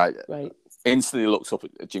 though, because I Right. instantly looked up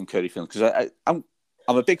at Jim Carrey films, because I'm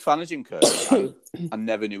a big fan of Jim Carrey. I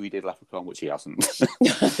never knew he did Leprechaun, which he hasn't.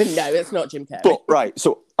 No, it's not Jim Carrey. But, right,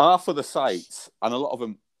 so half of the sites, and a lot of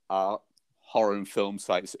them are horror and film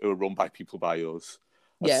sites who are run by people by us,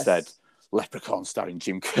 have said, Leprechaun starring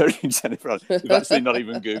Jim Carrey and Jennifer Aniston. They've actually not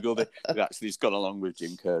even Googled it. They've actually just gone along with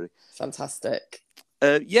Jim Carrey. Fantastic.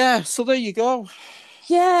 So there you go.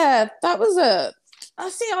 Yeah, that was a... I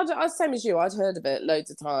same as you. I'd heard of it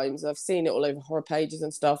loads of times. I've seen it all over horror pages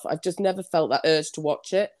and stuff. I've just never felt that urge to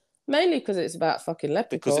watch it. Mainly because it's about fucking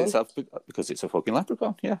leprechaun. Because it's a fucking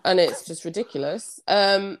leprechaun, yeah. And it's just ridiculous.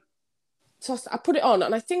 So I put it on,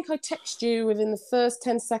 and I think I text you within the first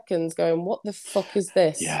 10 seconds going, what the fuck is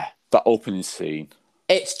this? Yeah, that opening scene.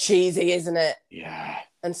 It's cheesy, isn't it? Yeah.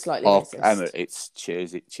 And slightly racist. Emma, it's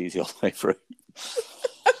cheesy all the way through.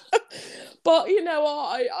 But you know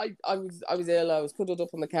what? I was ill. I was cuddled up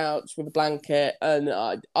on the couch with a blanket, and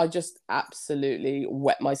I just absolutely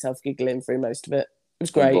wet myself giggling through most of it. It was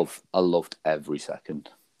great. I loved every second.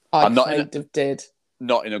 I did.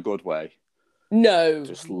 Not in a good way. No.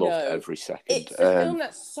 Just loved every second. It's a film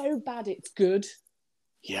that's so bad it's good.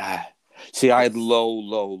 Yeah. See, I had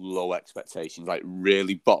low expectations, like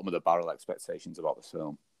really bottom of the barrel expectations about the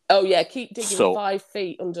film. Oh yeah, keep digging 5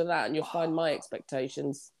 feet under that, and you'll find my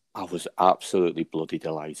expectations. I was absolutely bloody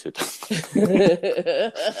delighted.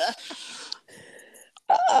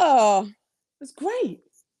 Oh, it's great.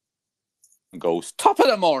 And goes, top of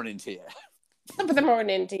the morning to you. Top of the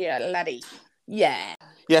morning to you, laddie. Yeah.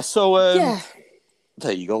 Yeah, so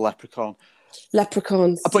there you go, Leprechaun.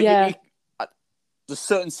 Leprechauns, but yeah. There's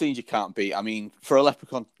certain scenes you can't beat. I mean, for a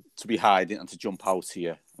leprechaun to be hiding and to jump out to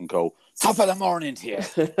you and go, top of the morning to you.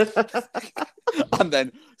 And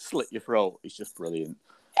then slit your throat. It's just brilliant.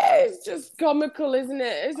 It's just comical, isn't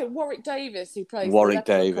it? Is it Warwick Davis who plays Warwick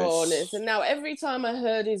the Leprechaun? Davis. And now every time I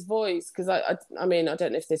heard his voice, because I mean, I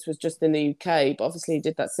don't know if this was just in the UK, but obviously he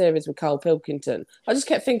did that series with Carl Pilkington. I just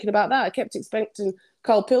kept thinking about that. I kept expecting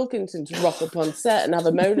Carl Pilkington to rock up on set and have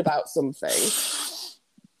a moan about something.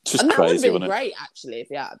 Just and that crazy, would have been great, actually.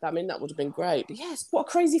 If I mean, that would have been great. But yes, what a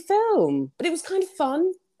crazy film. But it was kind of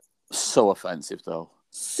fun. So offensive, though.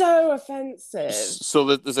 So offensive.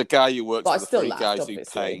 So there's a guy who works with the three guys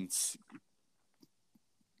obviously. who paint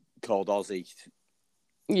called Ozzy.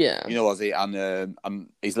 Yeah. You know Ozzy and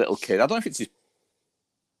his little kid. I don't know if it's his...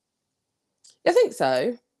 I think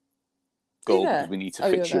so. Goal, because we need to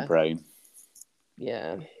fix your brain.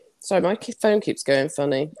 Yeah. Sorry, my phone keeps going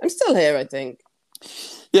funny. I'm still here, I think.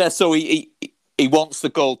 Yeah, so he wants the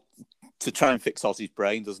goal to try and fix Ozzy's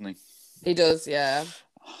brain, doesn't he? He does, yeah.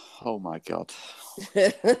 Oh, my God.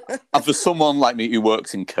 And for someone like me who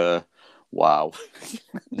works in care, wow.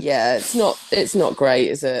 Yeah, it's not great,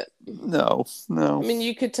 is it? No. I mean,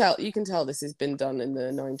 you can tell this has been done in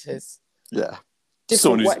the 90s. Yeah.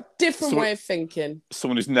 Different way of thinking.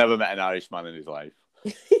 Someone who's never met an Irish man in his life.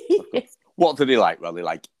 What did he like? Well, he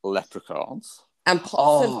liked leprechauns. And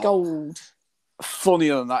pots of gold.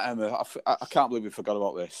 Funnier than that, Emma. I can't believe we forgot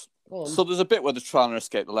about this. So there's a bit where they're trying to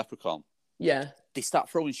escape the leprechaun. Yeah. They start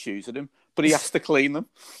throwing shoes at him, but he has to clean them.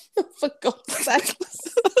 For God's sake.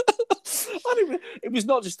 It was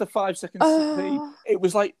not just a 5 second scene. It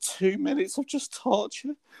was like 2 minutes of just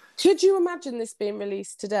torture. Could you imagine this being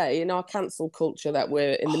released today in our cancel culture that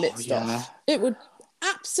we're in the midst of? It would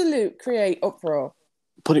create uproar.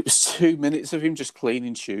 But it was 2 minutes of him just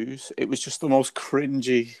cleaning shoes. It was just the most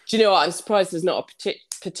cringy. Do you know what? I'm surprised there's not a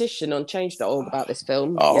petition on Change.org about this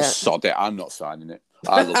film. Sod it. I'm not signing it.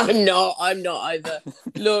 I'm not either.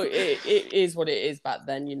 Look, it is what it is back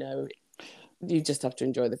then, you know. You just have to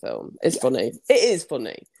enjoy the film. It's funny. It is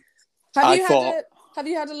funny. Have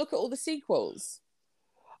you had a look at all the sequels?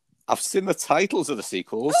 I've seen the titles of the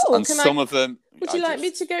sequels, and some of them... Would you like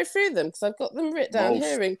me to go through them? Because I've got them written down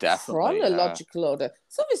here in chronological order.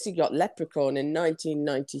 It's obviously got Leprechaun in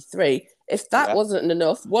 1993. If that wasn't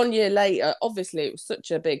enough, 1 year later, obviously it was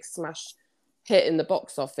such a big smash hit in the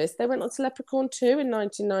box office, they went on to Leprechaun 2 in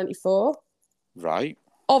 1994. Right.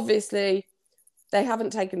 Obviously, they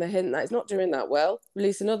haven't taken the hint that it's not doing that well.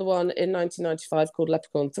 Release another one in 1995 called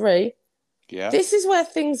Leprechaun 3. Yeah. This is where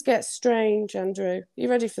things get strange, Andrew. You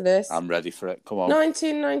ready for this? I'm ready for it. Come on.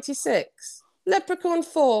 1996. Leprechaun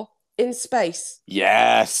 4 in Space.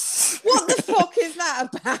 Yes. What the fuck is that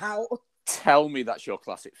about? Tell me that's your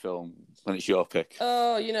classic film when it's your pick.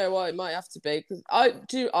 Oh, you know what? It might have to be because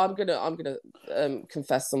I'm gonna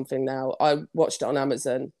confess something now. I watched it on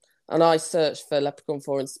Amazon and I searched for Leprechaun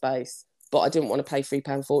 4 in Space, but I didn't want to pay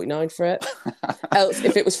 £3.49 for it. Else,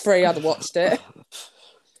 if it was free, I'd have watched it.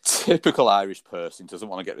 Typical Irish person doesn't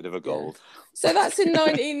want to get rid of a gold. Yeah. So that's in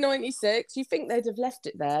 1996. You think they'd have left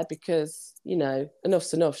it there because, you know,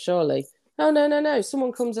 enough's enough, surely. Oh, no.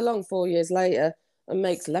 Someone comes along 4 years later and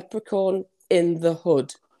makes Leprechaun in the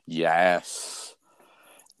Hood. Yes.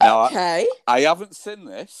 Now, okay. I haven't seen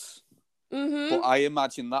this, mm-hmm. but I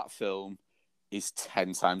imagine that film is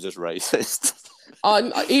 10 times as racist.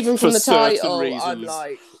 I'm even from the title. Reasons, I'm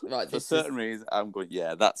like, right. For certain reasons, I'm going.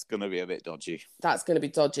 Yeah, that's going to be a bit dodgy. That's going to be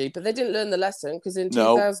dodgy, but they didn't learn the lesson because in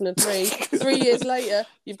 2003, 3 years later,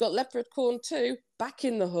 you've got Leprechaun 2 back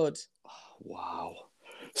in the Hood. Oh, wow,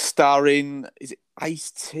 starring is it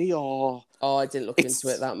Ice-T or? Oh, I didn't look into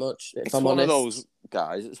it that much. If it's I'm one honest. of those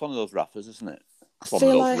guys. It's one of those rappers, isn't it? I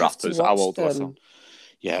feel like I have to watch How old them. was I?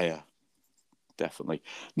 Yeah. Definitely.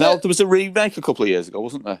 Now, there was a remake a couple of years ago,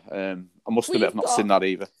 wasn't there? I must admit I've not seen that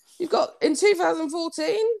either. You've got, in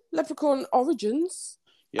 2014, Leprechaun Origins.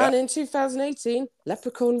 Yeah. And in 2018,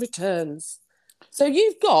 Leprechaun Returns. So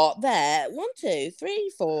you've got there 1, 2,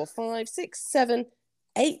 3, 4, 5, 6, 7,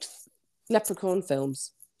 8 Leprechaun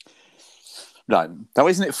films. Right. Now,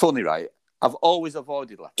 isn't it funny, right? I've always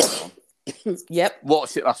avoided Leprechaun. Yep.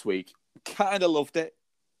 Watched it last week. Kind of loved it.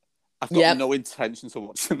 I've got no intentions of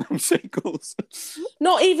watching them sequels.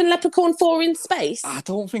 Not even Leprechaun 4 in Space? I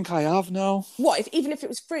don't think I have, no. What, even if it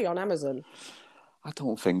was free on Amazon? I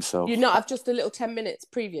don't think so. You'd not have just a little 10 minutes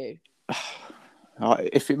preview?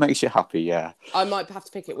 If it makes you happy, yeah. I might have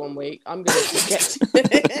to pick it one week. I'm going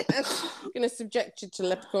to subject you to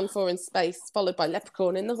Leprechaun 4 in Space, followed by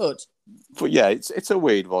Leprechaun in the Hood. But yeah, it's a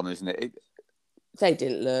weird one, isn't it? They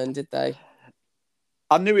didn't learn, did they?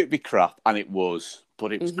 I knew it'd be crap, and it was.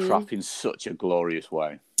 But it was crap in such a glorious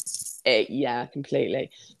way. Yeah, completely.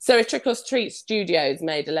 So if Trick or Treat Studios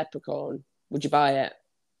made a Leprechaun, would you buy it?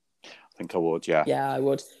 I think I would, yeah. Yeah, I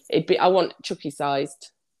would. I want Chucky-sized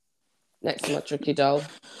next to my Chucky doll.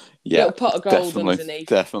 Yeah, little pot of gold underneath.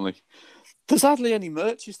 Definitely. There's hardly any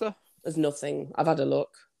merch, is there? There's nothing. I've had a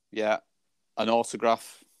look. Yeah. An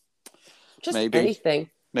autograph. Just anything.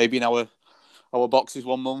 Maybe in our boxes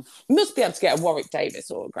 1 month. You must be able to get a Warwick Davis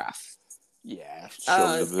autograph. Yeah,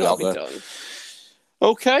 sure. It's got to be done.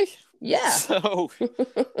 Okay. Yeah. So,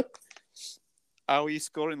 how are you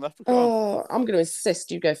scoring Leprechaun? Oh, I'm going to insist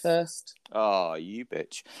you go first. Oh, you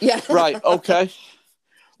bitch. Yeah. Right, okay.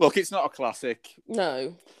 Look, it's not a classic.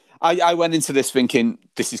 No. I went into this thinking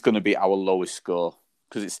this is going to be our lowest score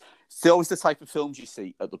because it's always the type of films you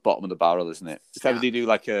see at the bottom of the barrel, isn't it? If ever they do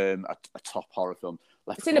like a top horror film.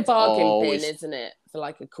 It's in a bargain bin, isn't it? For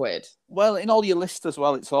like £1. Well, in all your lists as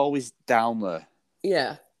well, it's always down there.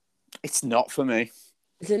 Yeah. It's not for me.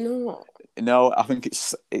 Is it not? No, I think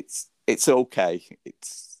it's okay.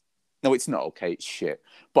 It's not okay. It's shit.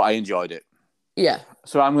 But I enjoyed it. Yeah.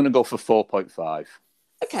 So I'm going to go for 4.5.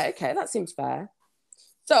 Okay, that seems fair.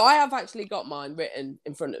 So I have actually got mine written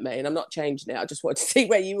in front of me, and I'm not changing it. I just wanted to see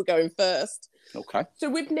where you were going first. Okay. So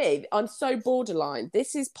with me, I'm so borderline.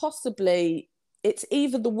 This is possibly... It's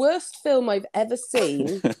either the worst film I've ever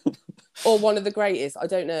seen or one of the greatest. I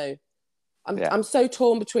don't know. I'm so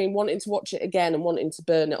torn between wanting to watch it again and wanting to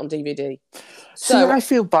burn it on DVD. So I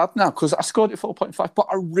feel bad now because I scored it 4.5, but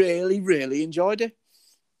I really, really enjoyed it.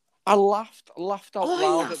 I laughed out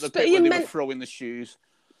loud at the bit when they were throwing the shoes.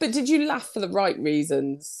 But did you laugh for the right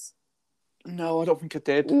reasons? No, I don't think I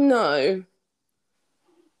did. No.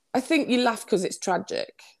 I think you laugh because it's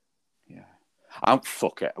tragic.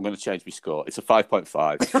 Fuck it. I'm going to change my score. It's a 5.5.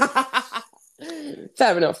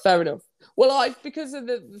 Fair enough. Well, because of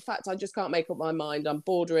the fact I just can't make up my mind, I'm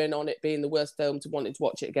bordering on it being the worst film to wanting to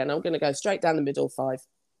watch it again. I'm going to go straight down the middle, 5.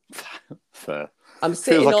 Fair. I'm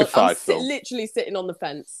literally sitting on the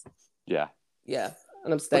fence. Yeah. Yeah,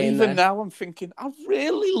 and I'm staying there. Even now, I'm thinking, I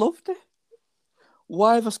really loved it.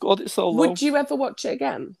 Why have I scored it so low? Would you ever watch it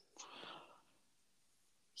again?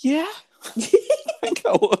 Yeah. I think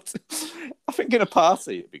I would. I think in a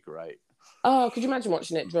party it'd be great. Oh, could you imagine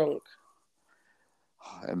watching it drunk?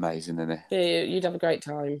 Oh, amazing, isn't it? Yeah, you'd have a great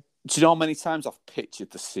time. Do you know how many times I've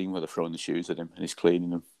pictured the scene where they're throwing the shoes at him and he's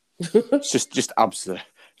cleaning them? It's just absolutely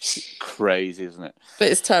crazy, isn't it? But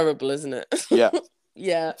it's terrible, isn't it? Yeah.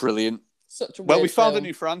 Yeah. Brilliant. Such a we found film. a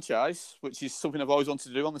new franchise, which is something I've always wanted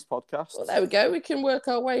to do on this podcast. Well, there we go. We can work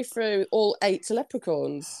our way through all 8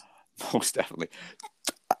 Leprechauns. Most definitely.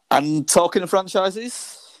 And talking of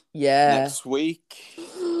franchises, next week,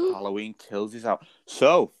 Halloween Kills is out.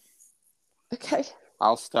 So, okay,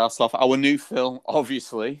 I'll start off. Our new film,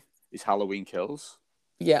 obviously, is Halloween Kills.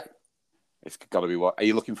 Yeah. It's got to be what? Are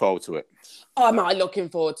you looking forward to it? Oh, am I looking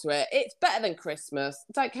forward to it? It's better than Christmas.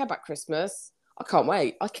 I don't care about Christmas. I can't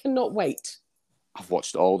wait. I cannot wait. I've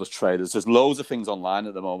watched all the trailers. There's loads of things online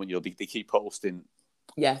at the moment. They keep posting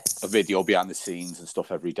a video behind the scenes and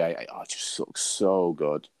stuff every day. It just looks so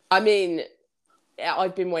good. I mean,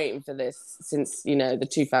 I've been waiting for this since, the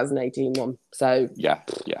 2018 one. So yeah.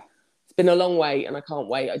 It's been a long wait and I can't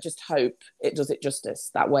wait. I just hope it does it justice,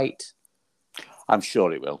 that wait. I'm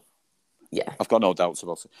sure it will. Yeah. I've got no doubts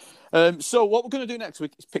about it. So what we're going to do next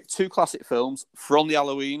week is pick 2 classic films from the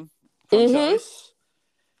Halloween franchise.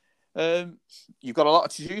 You've got a lot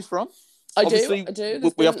to choose from. I do.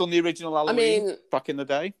 We have done the original Halloween back in the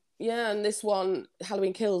day. Yeah, and this one,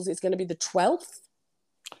 Halloween Kills, is going to be the 12th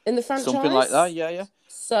in the franchise. Something like that, yeah.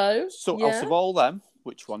 So out of all them,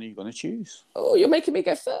 which one are you going to choose? Oh, you're making me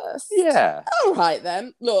go first. Yeah. All right,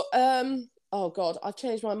 then. Look, oh, God, I've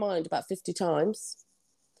changed my mind about 50 times.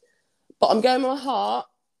 But I'm going with my heart,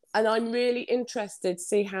 and I'm really interested to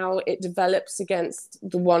see how it develops against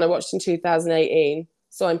the one I watched in 2018.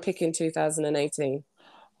 So I'm picking 2018.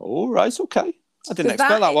 All right, okay. I didn't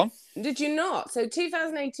expect that one. Did you not? So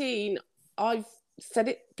 2018, I've said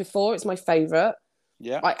it before, it's my favourite.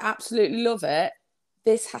 Yeah. I absolutely love it.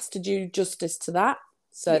 This has to do justice to that.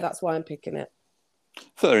 So that's why I'm picking it.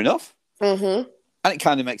 Fair enough. Mm-hmm. And it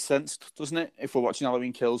kind of makes sense, doesn't it? If we're watching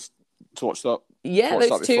Halloween Kills, to watch that. Yeah,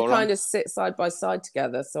 those two kind of sit side by side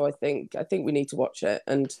together. So I think we need to watch it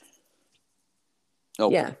and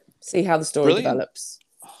see how the story develops.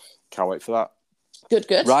 Can't wait for that.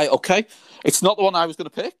 Good. Right, okay. It's not the one I was going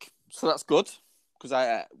to pick, so that's good because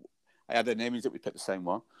I had a name that we picked the same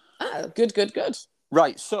one. Ah, good.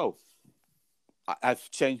 Right, so I've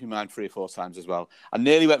changed my mind 3 or 4 times as well. I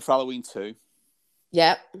nearly went for Halloween 2.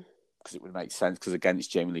 Yeah. Because it would make sense because, again, it's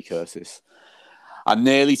Jamie Lee Curtis. I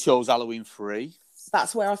nearly chose Halloween 3.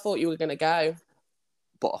 That's where I thought you were going to go.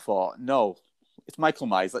 But I thought, no, it's Michael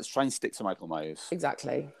Myers. Let's try and stick to Michael Myers.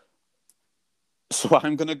 Exactly. So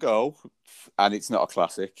I'm going to go, and it's not a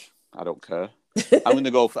classic. I don't care. I'm going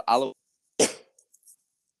to go for Halloween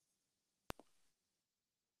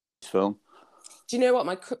film. Do you know what?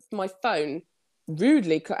 My phone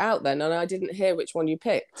rudely cut out then, and I didn't hear which one you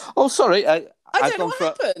picked. Oh, sorry. I don't know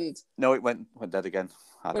what happened. No, it went dead again.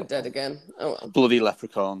 Went dead again. Oh, well. Bloody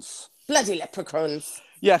leprechauns. Bloody leprechauns.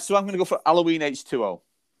 Yeah, so I'm going to go for Halloween H2O.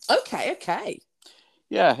 Okay.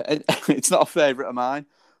 Yeah, it's not a favourite of mine.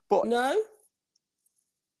 But no?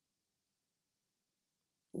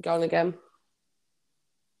 Go on again.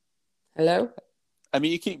 Hello? I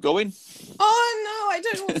mean, you keep going. Oh, no, I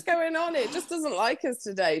don't know what's going on. It just doesn't like us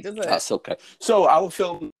today, does it? That's okay. So, our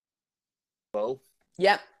film...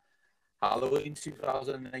 Yep. Halloween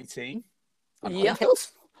 2018. Yep.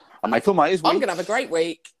 And Michael Myers wins. I'm going to have a great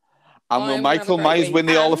week. And will Michael Myers win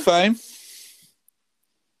the Hall of Fame?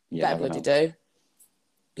 Yeah, bloody do.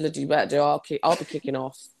 Bloody better do. I'll be kicking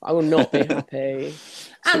off. I will not be happy.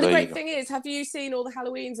 And the great thing is, have you seen all the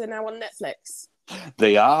Halloweens are now on Netflix?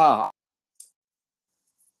 They are.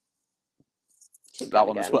 That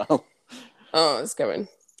one as well. Oh, it's going.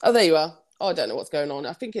 Oh, there you are. Oh, I don't know what's going on.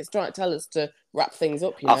 I think it's trying to tell us to wrap things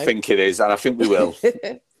up. I think it is, and I think we will.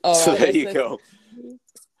 All so right, there you go.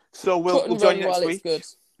 So we'll join you next week. Good.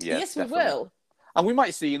 Yes, we will. And we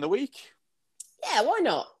might see you in the week. Yeah, why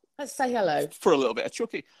not? Let's say hello. For a little bit of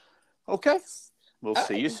Chucky. Okay. We'll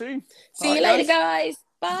see you soon. See you later, guys.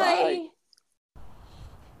 Bye.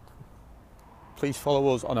 Please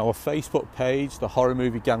follow us on our Facebook page, the Horror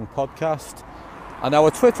Movie Gang Podcast, and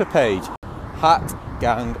our Twitter page,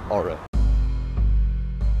 @GangHorror.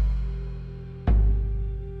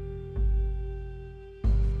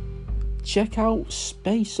 Check out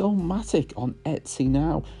Space-O-Matic on Etsy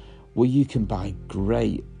now, where you can buy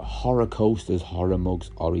great horror coasters, horror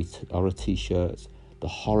mugs, horror t-shirts, the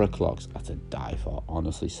horror clocks are to die for.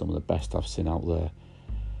 Honestly, some of the best I've seen out there.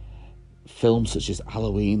 Films such as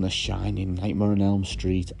Halloween, The Shining, Nightmare on Elm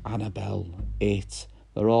Street, Annabelle, It,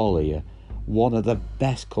 they're all here. One of the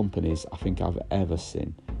best companies I think I've ever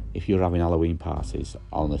seen. If you're having Halloween parties,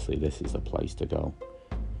 honestly, this is the place to go.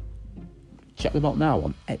 Check them out now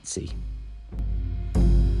on Etsy.